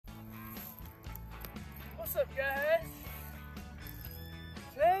What's up, guys?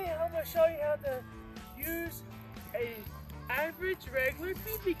 Today I'm going to show you how to use a average regular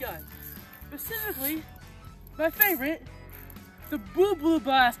BB gun. Specifically, my favorite, the Blue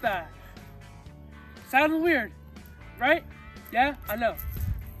Blaster. Sounding weird, right? Yeah, I know.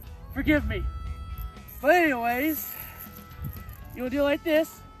 Forgive me. But anyways, you'll do it like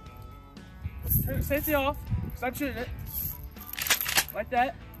this. Turn the safety off, because I'm shooting it. Like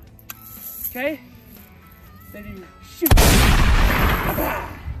that. Okay? Then you shoot.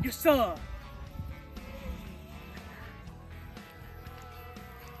 You saw.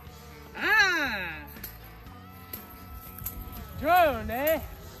 Drone, eh?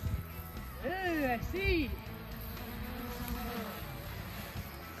 I see.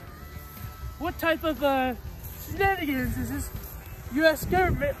 What type of shenanigans is this U.S.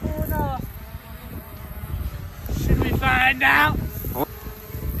 government pulling off? Should we find out?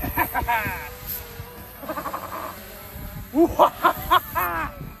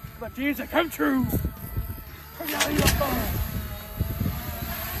 My dreams have come true.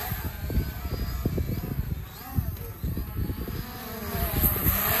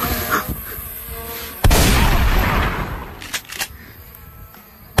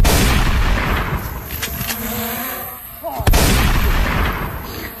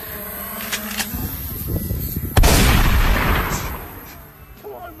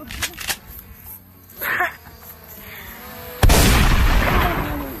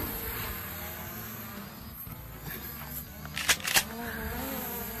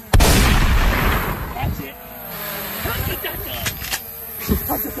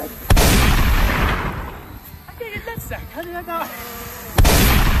 I can't get that sack. How did I go?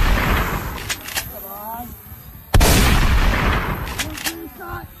 Come on.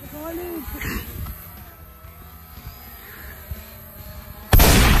 Shot. That's all I need.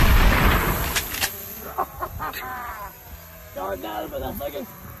 Going down, motherfucker.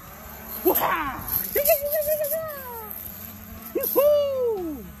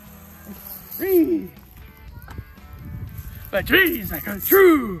 Woohoo! Free. My dreams have come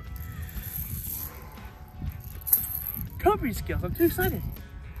true. Coping skills. I'm too excited.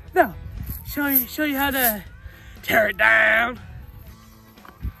 Now, show you how to tear it down.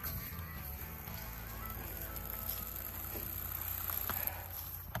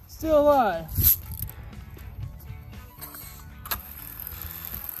 Still alive.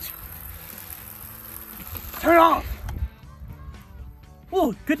 Turn off.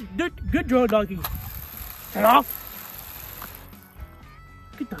 Oh, good drone donkey. Turn off.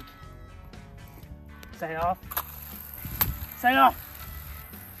 Good donkey. Sign off. Sign off.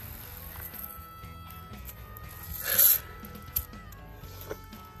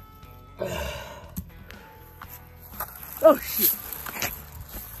 Oh shit.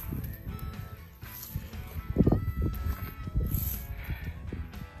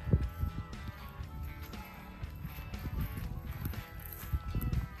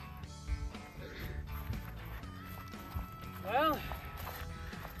 Well,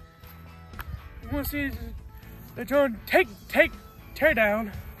 we want to see the drone tear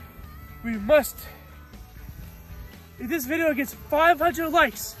down. We must. If this video gets 500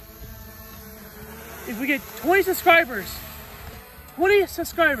 likes, if we get 20 subscribers,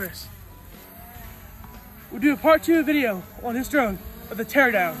 we'll do a part 2 video on this drone of the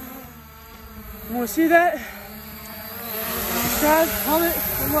teardown. You want to see that? Subscribe, comment,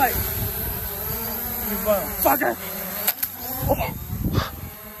 and like. You motherfucker! Oh.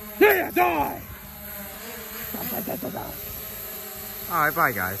 Yeah, die! Alright,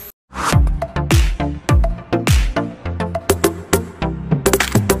 bye guys.